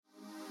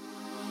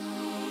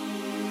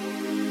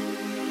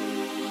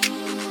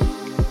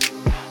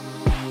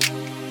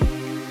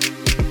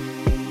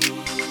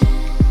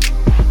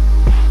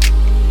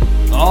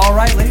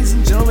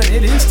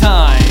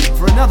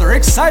another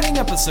exciting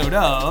episode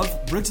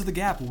of Bridge the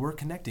Gap, where we're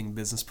connecting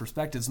business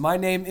perspectives. My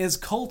name is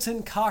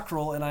Colton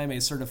Cockrell, and I am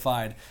a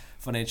certified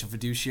financial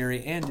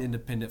fiduciary and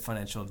independent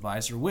financial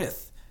advisor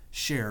with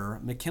Scherer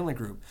McKinley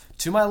Group.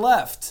 To my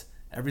left,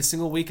 every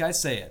single week I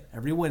say it,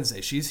 every Wednesday,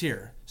 she's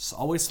here. She's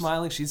always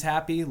smiling, she's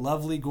happy,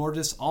 lovely,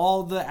 gorgeous,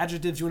 all the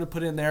adjectives you want to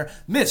put in there,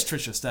 Miss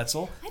Tricia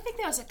Stetzel. I think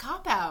that was a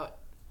cop-out.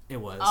 It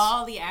was.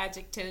 All the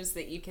adjectives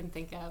that you can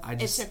think of.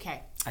 It's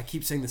okay. I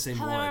keep saying the same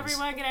Hello, ones.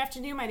 everyone. Good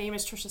afternoon. My name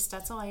is Tricia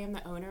Stetzel. I am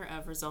the owner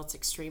of Results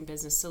Extreme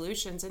Business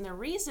Solutions. And the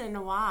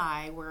reason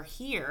why we're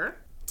here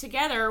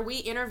together, we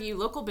interview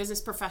local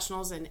business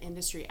professionals and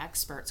industry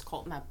experts.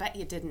 Colton, I bet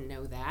you didn't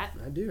know that.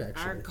 I do,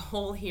 actually. Our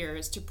goal here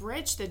is to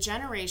bridge the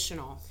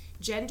generational,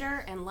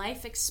 gender, and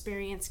life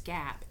experience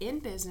gap in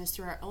business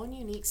through our own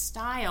unique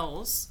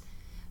styles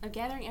of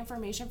gathering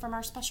information from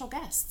our special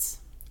guests.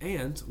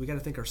 And we got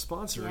to thank our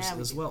sponsors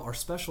as well, our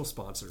special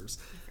sponsors.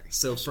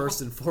 So special.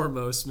 first and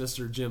foremost,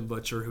 Mr. Jim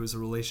Butcher, who is a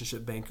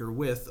relationship banker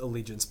with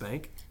Allegiance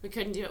Bank. We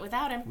couldn't do it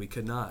without him. We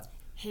could not.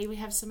 Hey, we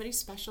have somebody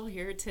special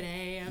here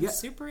today. I'm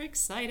super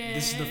excited.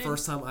 This is the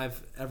first time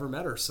I've ever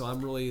met her, so I'm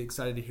really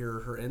excited to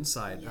hear her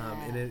insight. Yes.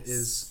 And it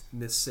is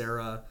Miss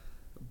Sarah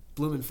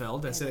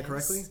Blumenfeld. Did I say that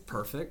correctly?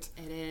 Perfect.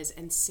 It is.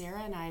 And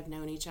Sarah and I have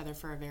known each other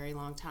for a very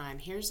long time.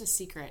 Here's a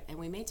secret, and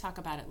we may talk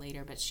about it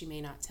later, but she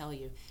may not tell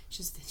you.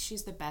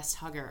 She's the best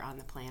hugger on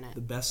the planet.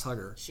 The best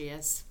hugger. She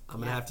is. I'm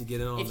going to have to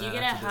get in on that. If you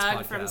get a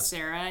hug from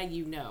Sarah,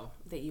 you know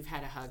that you've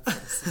had a hug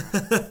from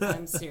Sarah.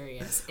 I'm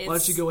serious. Why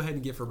don't you go ahead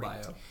and give her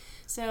bio?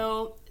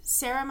 So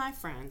Sarah, my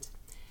friend,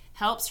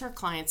 helps her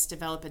clients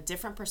develop a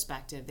different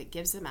perspective that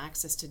gives them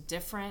access to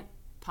different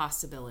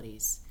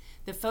possibilities.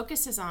 The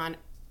focus is on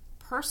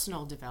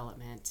personal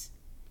development,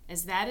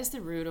 as that is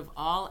the root of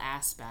all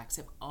aspects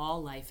of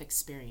all life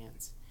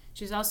experience.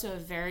 She's also a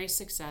very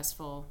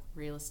successful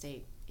real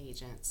estate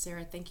agent.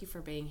 Sarah, thank you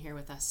for being here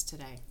with us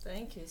today.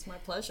 Thank you. It's my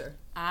pleasure.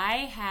 I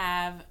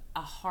have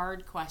a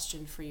hard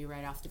question for you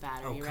right off the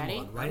bat. Are you ready?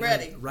 I'm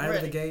ready. Right out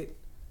of the gate?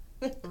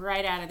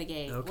 Right out of the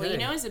gate. Okay. Well, you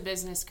know, as a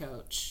business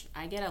coach,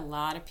 I get a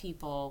lot of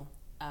people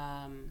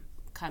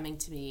coming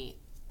to me,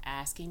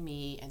 asking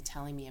me and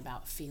telling me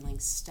about feeling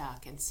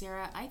stuck. And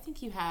Sarah, I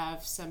think you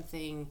have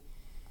something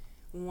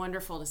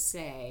wonderful to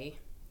say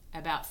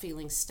about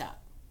feeling stuck.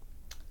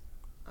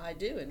 I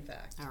do, in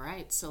fact. All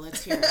right, so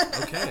let's hear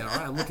it. Okay, all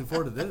right. I'm looking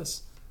forward to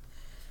this.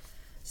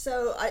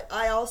 So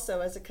I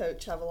also, as a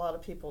coach, have a lot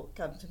of people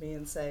come to me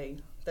and say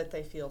that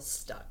they feel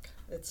stuck.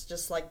 It's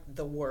just like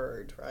the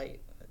word, right?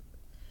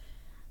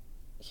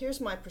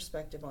 Here's my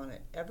perspective on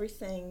it.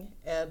 Everything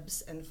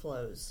ebbs and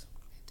flows.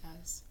 It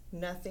does.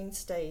 Nothing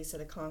stays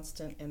at a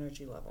constant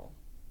energy level.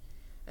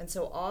 And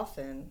so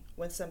often,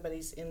 when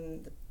somebody's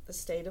in the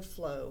state of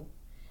flow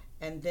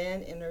and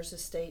then enters a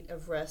state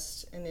of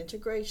rest and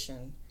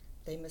integration,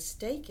 they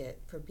mistake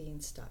it for being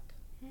stuck.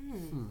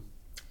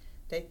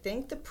 They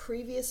think the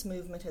previous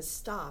movement has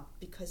stopped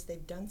because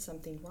they've done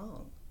something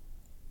wrong.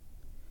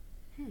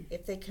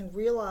 If they can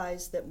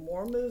realize that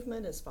more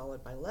movement is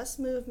followed by less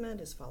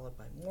movement, is followed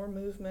by more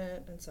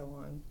movement, and so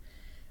on,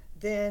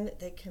 then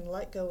they can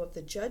let go of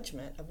the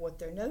judgment of what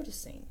they're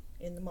noticing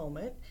in the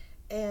moment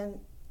and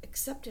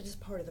accept it as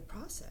part of the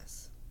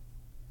process.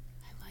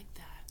 I like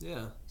that.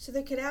 Yeah. So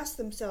they could ask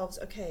themselves,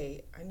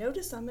 okay, I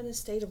notice I'm in a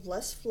state of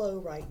less flow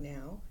right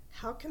now.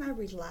 How can I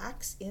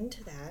relax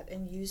into that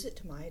and use it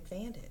to my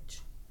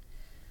advantage?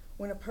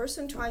 When a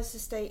person tries to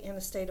stay in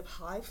a state of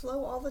high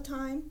flow all the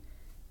time,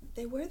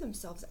 they wear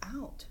themselves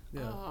out.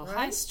 Yeah. Oh, Right?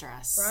 high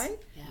stress. Right?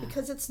 Yeah.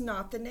 Because it's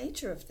not the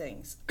nature of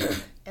things.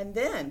 And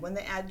then when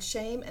they add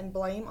shame and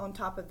blame on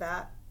top of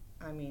that,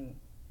 I mean,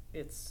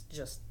 it's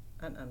just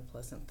an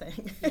unpleasant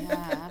thing.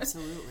 Yeah,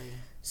 absolutely.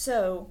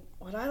 So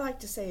what I like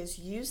to say is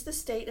use the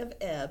state of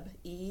ebb,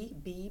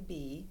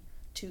 E-B-B,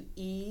 to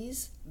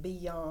ease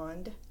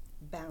beyond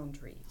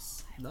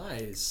boundaries.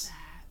 Nice. That.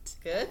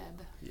 Good?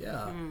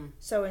 Yeah.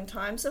 So in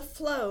times of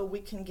flow, we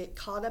can get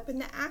caught up in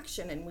the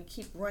action and we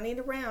keep running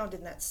around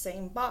in that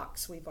same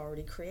box we've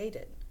already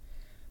created.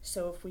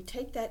 So if we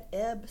take that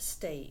ebb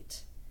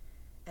state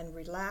and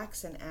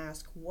relax and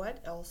ask what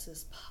else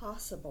is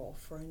possible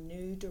for a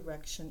new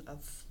direction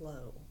of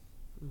flow,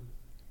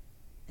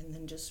 and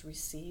then just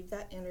receive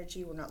that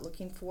energy. We're not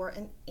looking for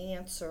an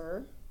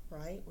answer,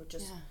 right? We're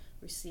just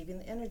receiving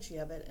the energy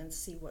of it and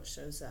see what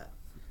shows up.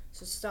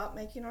 So stop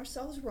making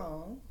ourselves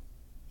wrong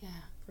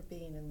for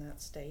being in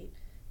that state.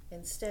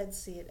 Instead,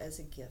 see it as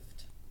a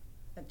gift,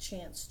 a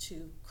chance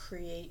to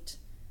create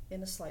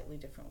in a slightly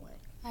different way.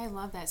 I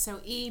love that. So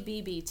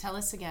EBB, tell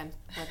us again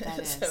what that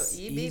is. So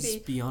EBB, Ease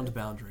beyond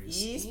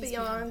boundaries. ease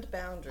beyond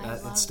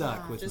boundaries. It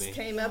stuck with Just me.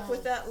 came up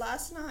with that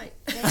last night.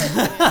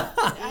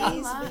 I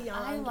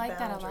like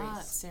that a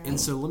lot, Sarah. And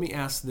so let me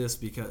ask this,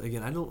 because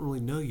again, I don't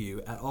really know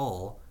you at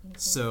all.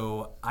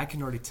 So I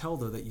can already tell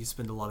though that you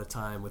spend a lot of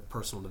time with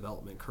personal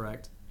development,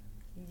 correct?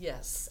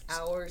 Yes,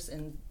 hours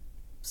and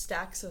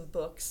stacks of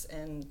books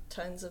and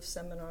tons of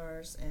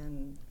seminars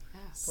and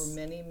for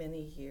many,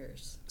 many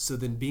years. So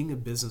then being a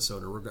business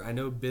owner, I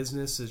know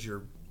business is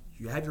you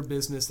had your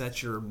business,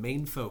 that's your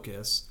main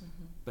focus,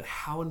 but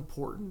how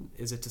important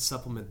is it to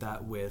supplement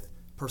that with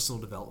personal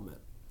development?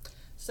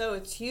 So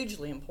it's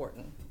hugely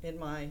important in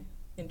my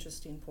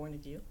interesting point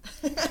of view.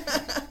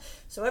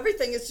 So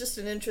everything is just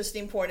an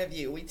interesting point of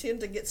view. We tend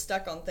to get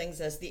stuck on things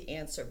as the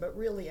answer, but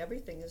really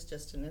everything is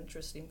just an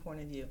interesting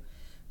point of view.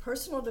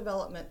 Personal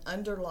development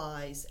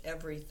underlies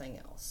everything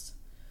else.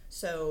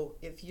 So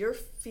if you're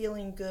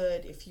feeling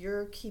good, if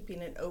you're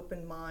keeping an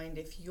open mind,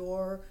 if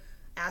you're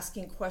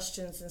asking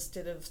questions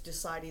instead of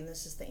deciding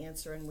this is the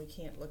answer and we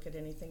can't look at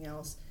anything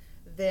else,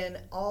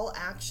 then all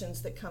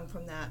actions that come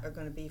from that are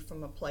going to be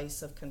from a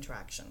place of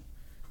contraction,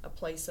 a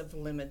place of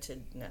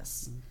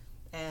limitedness.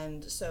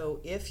 And so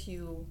if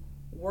you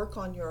work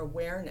on your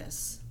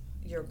awareness,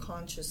 your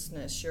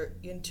consciousness, your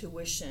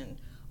intuition,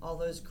 all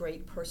those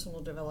great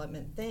personal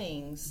development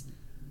things,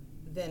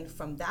 then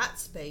from that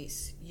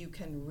space you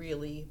can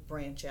really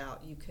branch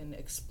out. You can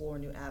explore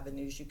new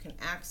avenues. You can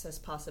access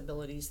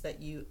possibilities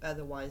that you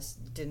otherwise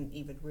didn't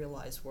even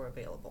realize were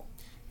available.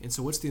 And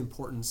so what's the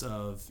importance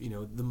of,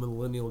 the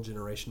millennial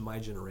generation, my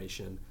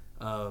generation,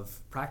 of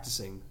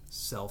practicing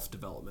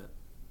self-development?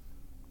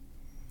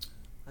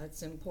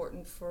 It's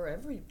important for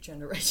every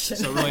generation.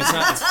 So really, it's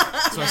not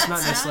It's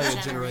not necessarily a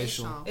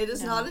generational. generational. It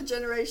is not a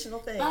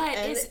generational thing, But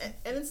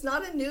and it's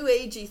not a new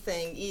agey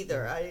thing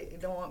either. I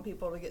don't want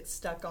people to get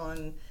stuck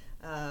on,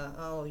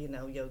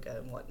 yoga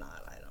and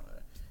whatnot. I don't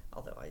know,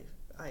 although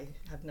I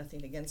have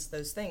nothing against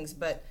those things,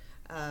 but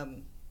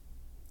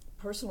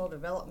personal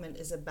development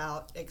is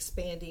about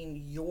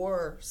expanding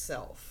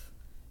yourself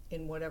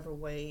in whatever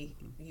way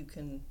you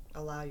can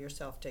allow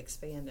yourself to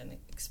expand and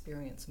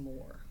experience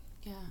more.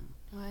 Yeah,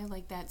 I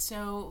like that.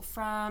 So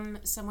from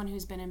someone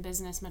who's been in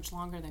business much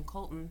longer than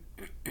Colton,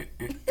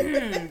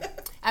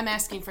 I'm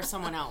asking for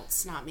someone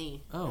else, not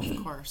me, of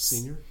course.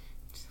 Senior?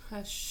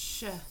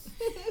 Hush.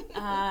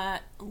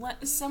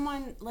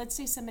 Let's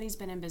say somebody's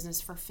been in business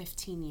for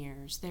 15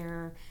 years.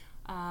 They're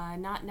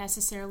not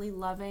necessarily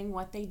loving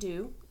what they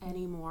do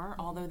anymore,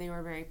 although they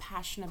were very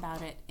passionate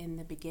about it in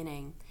the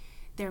beginning.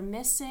 They're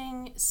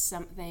missing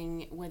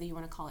something, whether you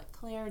want to call it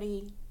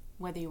clarity,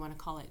 whether you want to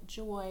call it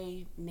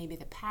joy, maybe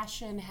the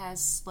passion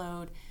has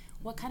slowed.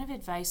 What kind of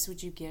advice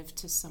would you give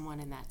to someone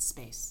in that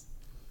space?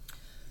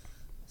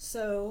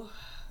 So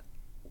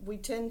we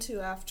tend to,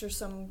 after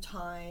some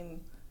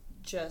time,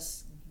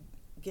 just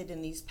get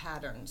in these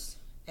patterns.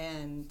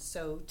 And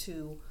so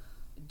to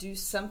do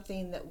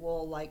something that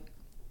will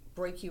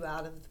break you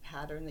out of the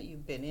pattern that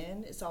you've been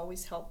in is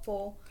always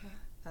helpful. Okay.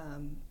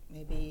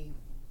 Maybe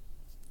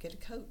get a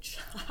coach.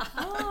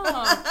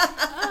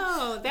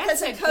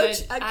 That's a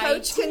coach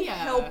idea. Can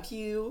help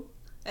you,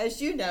 as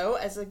you know,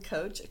 as a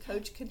coach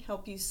can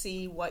help you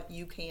see what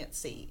you can't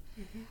see,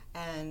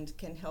 and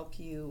can help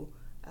you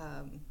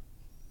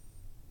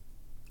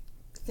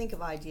think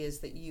of ideas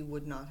that you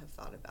would not have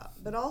thought about.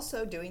 But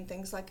also doing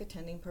things like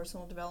attending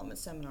personal development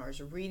seminars,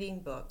 or reading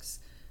books,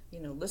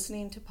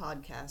 listening to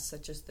podcasts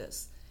such as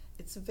this.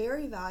 It's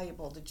very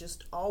valuable to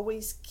just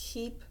always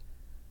keep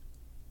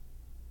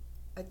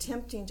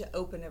attempting to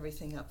open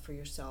everything up for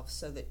yourself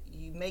so that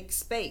you make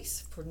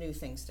space for new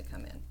things to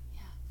come in.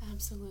 Yeah,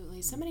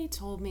 absolutely. Somebody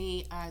told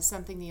me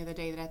something the other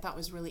day that I thought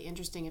was really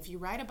interesting. If you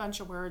write a bunch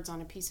of words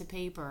on a piece of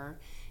paper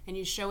and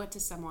you show it to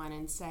someone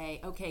and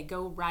say, okay,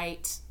 go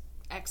write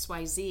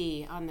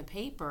XYZ on the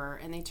paper,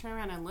 and they turn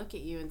around and look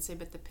at you and say,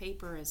 but the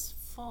paper is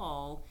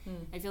full.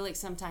 I feel like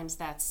sometimes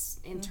that's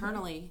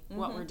internally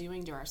what we're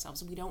doing to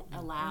ourselves. We don't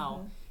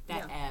allow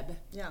that ebb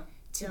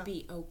to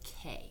be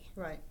okay.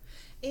 Right.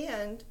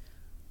 And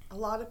a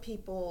lot of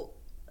people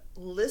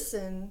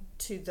listen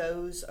to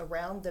those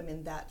around them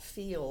in that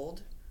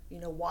field,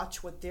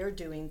 watch what they're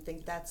doing,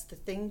 think that's the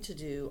thing to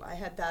do. I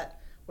had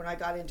that when I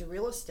got into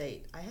real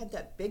estate. I had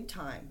that big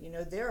time.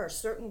 There are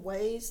certain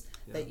ways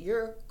that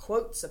you're,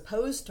 quote,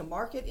 supposed to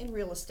market in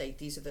real estate.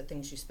 These are the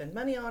things you spend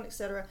money on,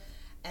 etc.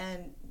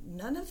 And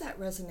none of that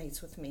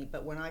resonates with me.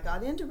 But when I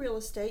got into real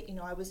estate,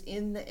 I was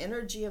in the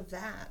energy of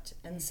that.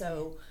 And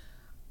so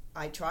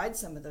I tried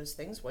some of those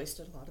things,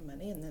 wasted a lot of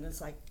money, and then it's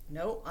like,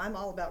 no, I'm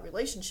all about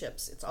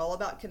relationships. It's all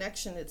about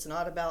connection. It's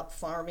not about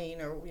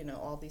farming or,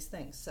 all these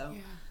things. So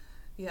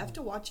you have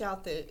to watch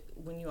out that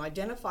when you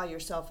identify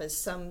yourself as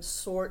some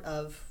sort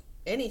of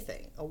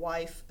anything, a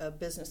wife, a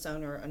business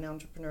owner, an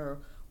entrepreneur,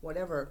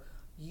 whatever,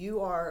 you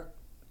are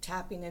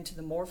tapping into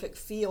the morphic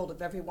field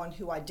of everyone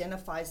who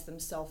identifies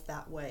themselves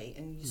that way.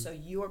 And so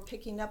you are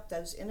picking up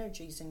those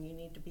energies, and you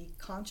need to be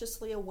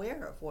consciously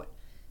aware of what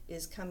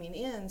is coming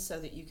in so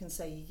that you can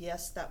say,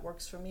 yes, that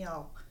works for me,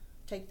 I'll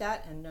take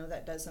that, and no,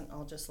 that doesn't,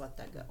 I'll just let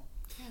that go.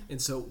 And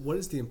so what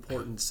is the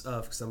importance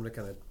of, because I'm going to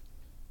kind of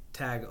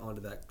tag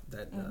onto that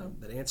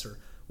answer,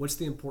 what's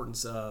the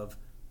importance of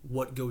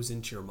what goes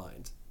into your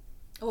mind?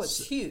 Oh,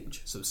 it's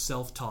huge. So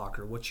self-talk,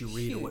 or what you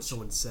read, or what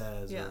someone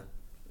says. Yeah,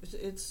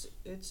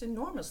 it's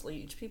enormously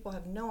huge. People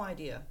have no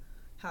idea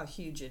how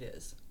huge it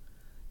is.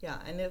 Yeah,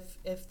 and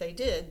if they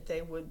did,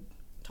 they would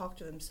talk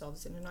to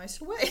themselves in a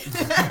nicer way.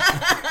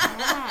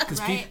 Yeah,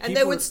 right. And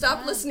they would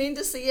stop listening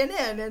to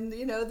CNN and,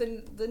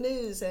 the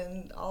news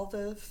and all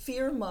the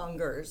fear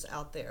mongers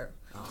out there.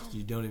 Oh,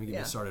 you don't even get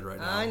me started right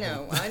now.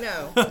 I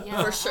know,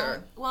 Yeah. for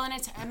sure. Well,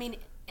 and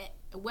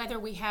whether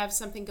we have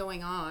something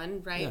going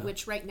on, right,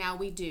 which right now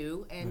we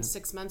do, and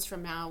 6 months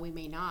from now we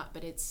may not,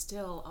 but it's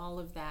still all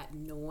of that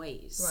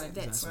noise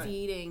that's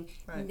feeding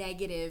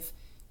negative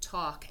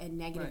talk and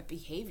negative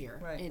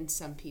behavior in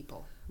some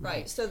people.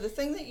 Right. So the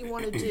thing that you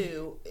want to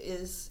do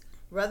is,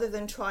 rather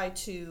than try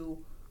to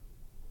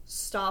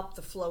stop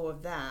the flow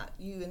of that,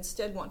 you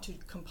instead want to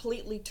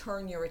completely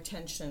turn your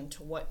attention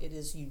to what it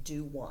is you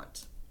do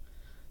want.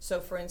 So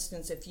for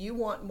instance, if you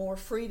want more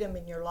freedom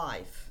in your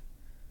life,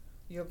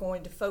 you're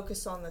going to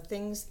focus on the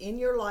things in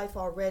your life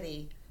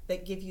already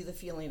that give you the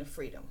feeling of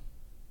freedom.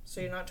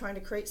 So you're not trying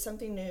to create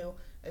something new.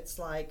 It's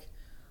like,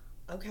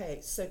 okay,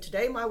 so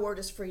today my word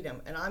is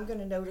freedom, and I'm going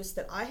to notice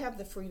that I have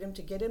the freedom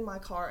to get in my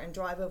car and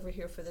drive over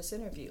here for this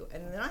interview.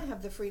 And then I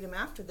have the freedom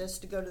after this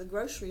to go to the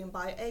grocery and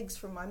buy eggs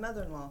for my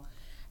mother-in-law.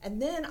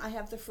 And then I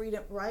have the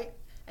freedom, right?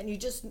 And you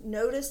just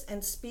notice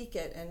and speak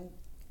it, and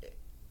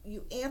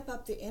you amp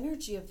up the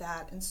energy of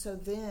that. And so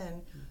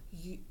then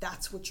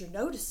that's what you're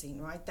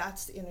noticing, right?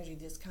 That's the energy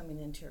that's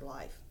coming into your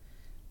life.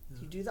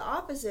 You do the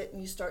opposite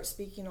and you start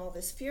speaking all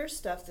this fear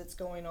stuff that's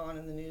going on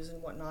in the news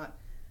and whatnot.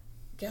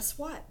 Guess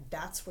what?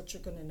 That's what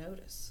you're going to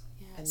notice.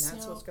 Yeah, and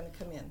that's what's going to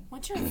come in.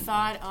 What's your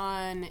thought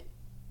on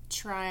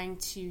trying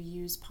to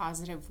use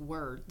positive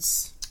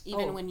words,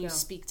 even when you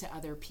speak to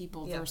other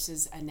people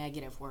versus a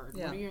negative word?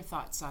 What are your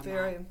thoughts on that?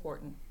 Very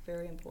important.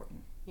 Very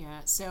important. Yeah.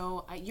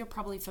 So you're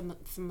probably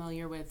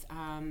familiar with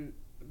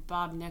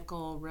Bob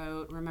Nickel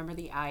wrote Remember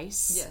the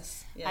Ice?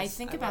 Yes. I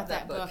think about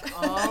that book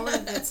all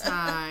of the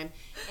time.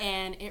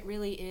 And it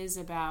really is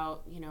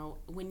about,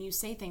 when you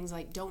say things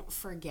like don't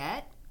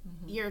forget,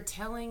 you're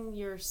telling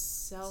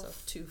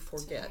yourself to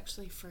forget. To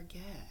actually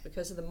forget.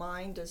 Because the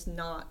mind does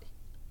not.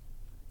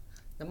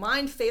 The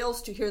mind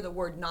fails to hear the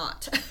word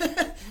not.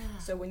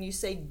 So when you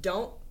say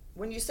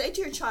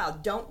to your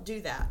child, don't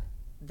do that,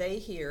 they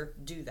hear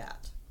do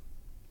that.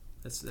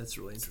 That's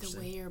really interesting. It's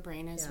the way your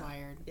brain is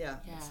wired. Yeah,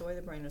 it's the way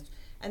the brain is.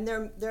 And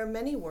there are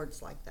many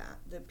words like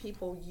that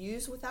people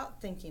use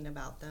without thinking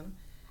about them,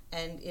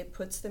 and it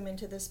puts them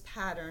into this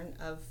pattern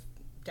of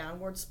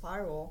downward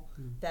spiral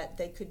that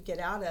they could get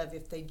out of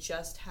if they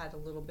just had a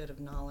little bit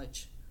of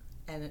knowledge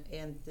and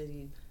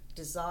the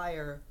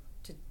desire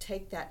to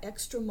take that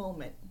extra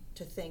moment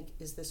to think,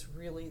 is this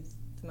really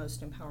the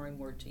most empowering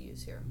word to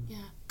use here? Yeah.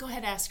 Go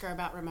ahead, ask her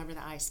about Remember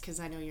the Ice, because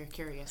I know you're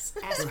curious.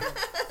 Ask her.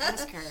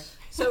 Ask her.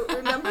 So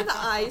Remember the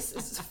Ice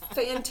is a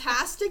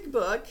fantastic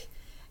book,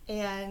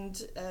 and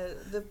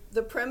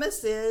the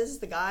premise is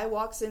the guy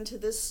walks into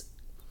this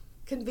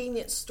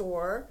convenience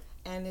store,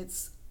 and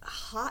it's a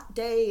hot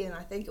day, and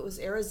I think it was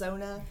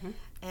Arizona,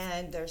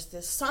 and there's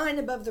this sign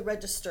above the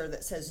register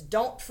that says,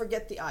 "Don't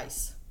forget the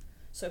ice."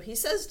 So he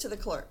says to the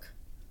clerk,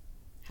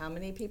 "How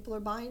many people are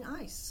buying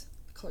ice?"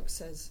 The clerk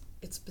says,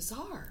 "It's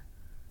bizarre.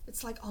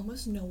 It's like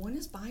almost no one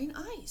is buying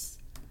ice."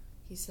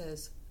 He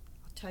says,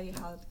 "I'll tell you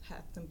how to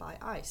have them buy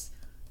ice.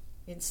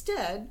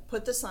 Instead,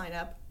 put the sign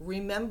up,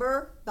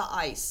 'Remember the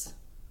ice.'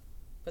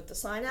 Put the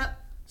sign up,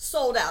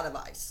 'Sold out of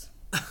ice.'"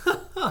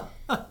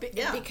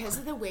 Because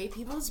of the way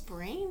people's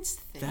brains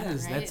think.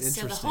 That's interesting.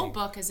 So the whole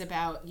book is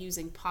about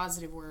using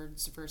positive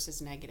words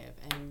versus negative,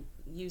 and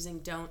using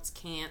don'ts,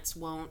 can'ts,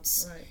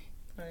 won'ts.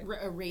 Right.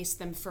 Erase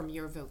them from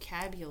your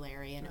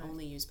vocabulary and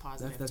only use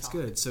positive That's talk.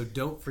 good. So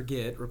don't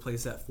forget,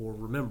 replace that for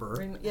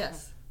remember.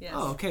 Yes.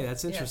 Oh, okay,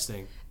 that's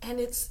interesting. And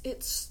it's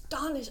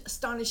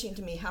astonishing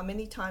to me how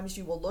many times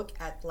you will look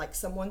at like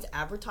someone's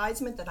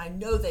advertisement that I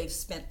know they've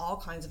spent all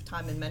kinds of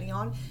time and money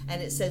on,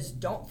 and it says,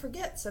 "Don't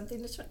forget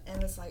something,"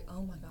 and it's like,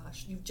 oh my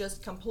gosh, you've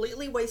just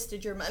completely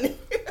wasted your money.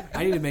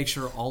 I need to make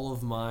sure all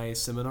of my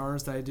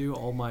seminars that I do,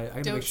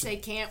 don't say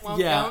can't,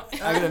 won't,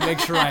 don't. I gotta make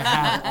sure I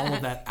have all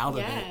of that out of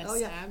it. Oh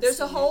yeah,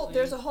 absolutely.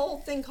 there's a whole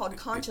thing called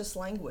conscious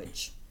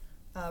language.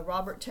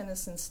 Robert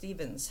Tennyson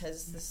Stevens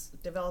has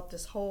developed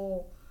this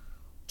whole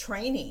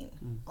training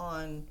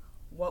on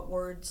what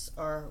words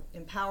are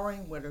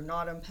empowering, what are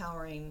not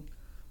empowering.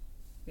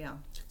 Yeah.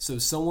 So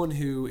someone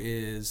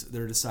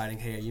they're deciding,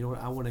 hey, you know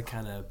what, I want to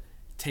kind of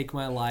take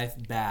my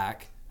life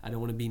back. I don't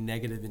want to be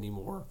negative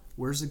anymore.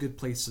 Where's a good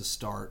place to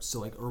start?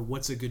 So or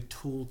what's a good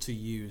tool to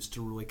use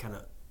to really kind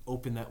of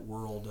open that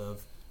world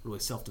of really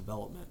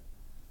self-development?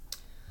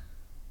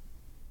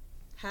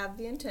 Have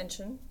the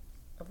intention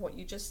of what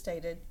you just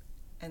stated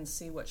and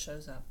see what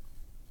shows up.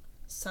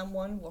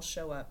 Someone will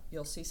show up.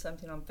 You'll see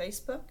something on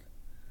Facebook.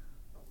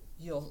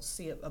 You'll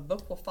see a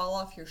book will fall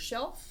off your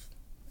shelf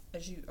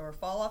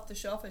fall off the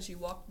shelf as you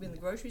walk in the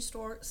grocery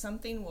store.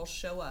 Something will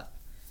show up.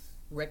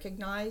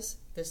 Recognize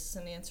this is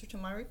an answer to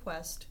my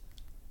request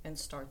and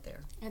start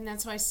there. And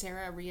that's why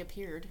Sarah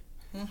reappeared.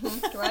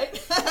 Right?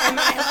 In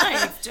my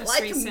life just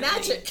like recently.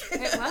 Magic.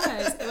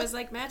 It was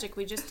like magic.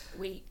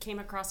 We came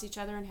across each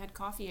other and had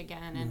coffee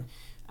again,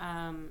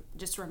 and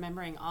just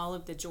remembering all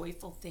of the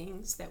joyful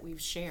things that we've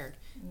shared,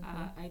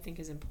 I think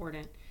is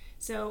important.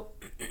 So,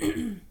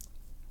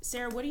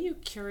 Sarah, what are you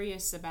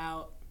curious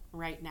about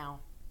right now?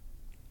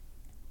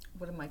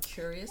 What am I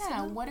curious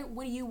Yeah, about? what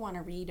do you want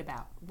to read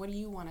about? What do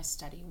you want to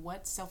study?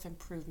 What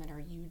self-improvement are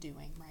you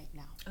doing right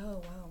now? Oh,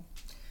 wow.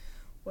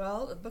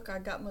 Well, the book I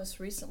got most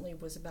recently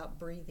was about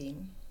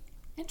breathing.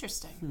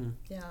 Interesting.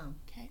 Yeah.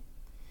 Okay.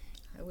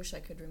 I wish I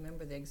could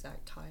remember the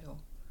exact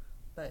title.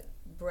 But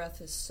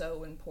breath is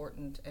so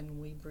important, and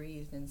we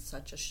breathe in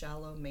such a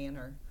shallow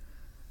manner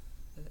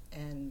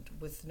and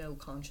with no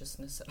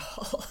consciousness at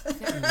all.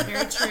 Yeah,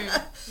 very true.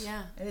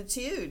 Yeah. And it's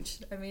huge.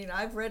 I mean,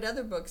 I've read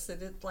other books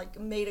that it like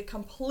made a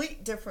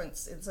complete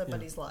difference in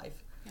somebody's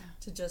life. Yeah.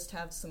 To just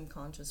have some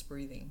conscious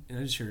breathing. And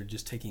I'm sure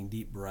just taking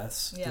deep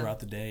breaths Yeah. throughout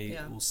the day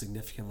Yeah. will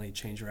significantly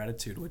change your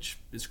attitude, which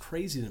is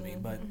crazy to me,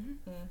 but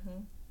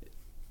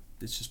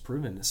it's just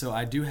proven. So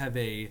I do have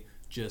a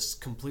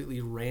just completely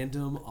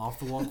random,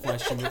 off-the-wall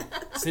question.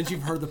 Since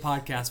you've heard the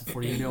podcast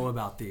before, you know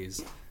about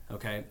these.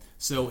 Okay?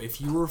 So if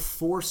you were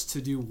forced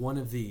to do one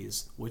of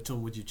these, which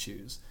one would you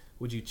choose?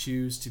 Would you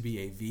choose to be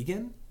a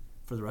vegan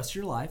for the rest of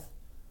your life?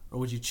 Or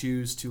would you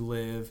choose to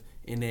live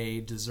in a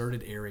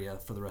deserted area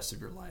for the rest of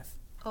your life?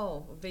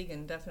 Oh,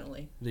 vegan,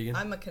 definitely. Vegan?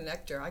 I'm a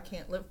connector. I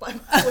can't live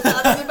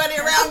without anybody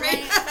around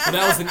me. Well,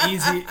 that was an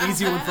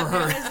easy one for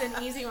her. That was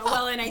an easy one.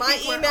 Well, and I My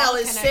think we're email all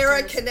is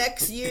connectors.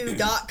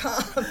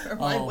 sarahconnectsyou.com or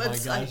my Oh, my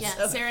website. gosh. Yeah,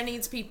 So Sarah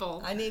needs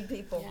people. I need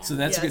people. So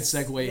that's a good Yes,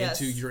 segue yes.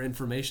 into your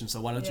information.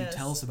 So why don't you Yes.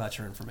 tell us about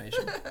your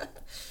information?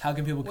 How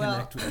can people Well,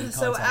 connect with you and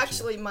so contact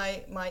actually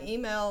my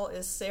email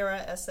is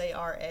Sarah,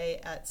 S-A-R-A,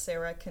 at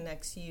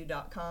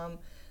sarahconnectsyou.com.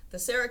 The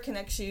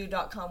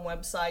sarahconnectsyou.com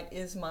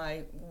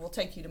website will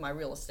take you to my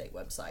real estate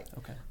website.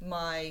 Okay.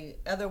 My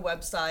other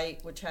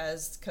website, which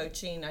has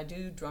coaching, I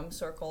do drum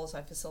circles,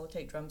 I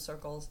facilitate drum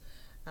circles.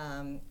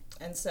 And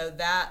so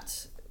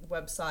that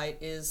website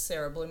is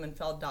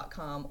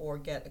sarahblumenfeld.com or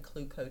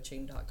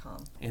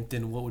getacluecoaching.com. And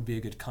then what would be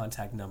a good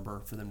contact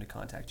number for them to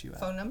contact you at?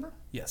 Phone number?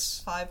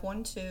 Yes.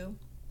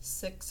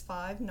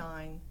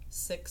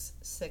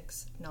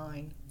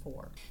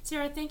 512-659-6694.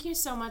 Sarah, thank you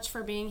so much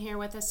for being here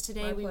with us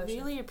today. My We pleasure.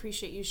 really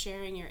appreciate you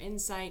sharing your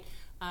insight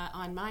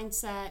on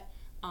mindset,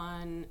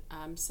 on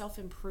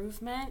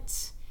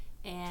self-improvement,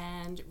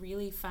 and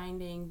really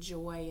finding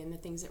joy in the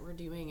things that we're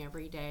doing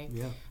every day.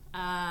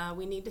 Yeah.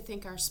 We need to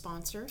thank our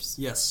sponsors.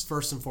 Yes.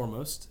 First and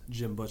foremost,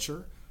 Jim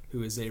Butcher,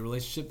 who is a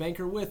relationship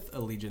banker with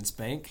Allegiance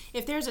Bank.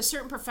 If there's a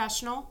certain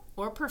professional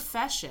or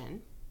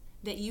profession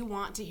that you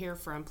want to hear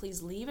from,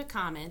 please leave a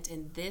comment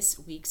in this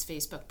week's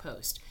Facebook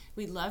post.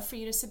 We'd love for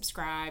you to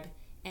subscribe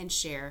and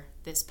share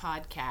this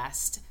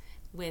podcast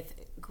with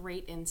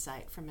great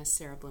insight from Miss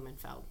Sarah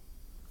Blumenfeld.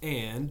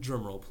 And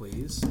drumroll,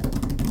 please.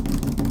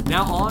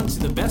 Now on to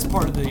the best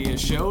part of the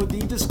show, the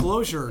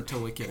disclosure.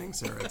 Totally kidding,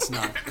 Sarah. It's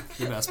not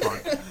the best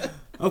part.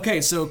 Okay,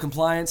 so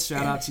compliance,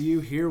 shout out to you.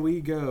 Here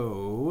we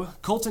go.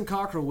 Colton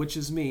Cockrell, which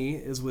is me,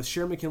 is with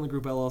Share McKinley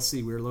Group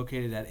LLC. We are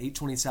located at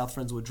 820 South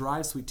Friendswood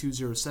Drive, Suite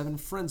 207,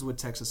 Friendswood,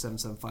 Texas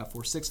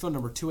 77546. Phone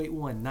number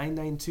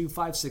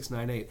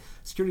 281-992-5698.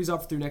 Securities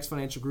offered through Next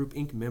Financial Group,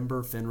 Inc.,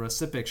 member FINRA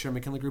SIPC. Share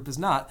McKinley Group is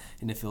not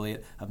an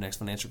affiliate of Next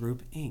Financial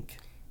Group, Inc.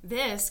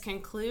 This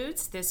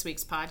concludes this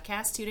week's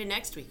podcast. Tune in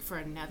next week for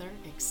another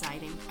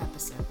exciting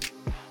episode.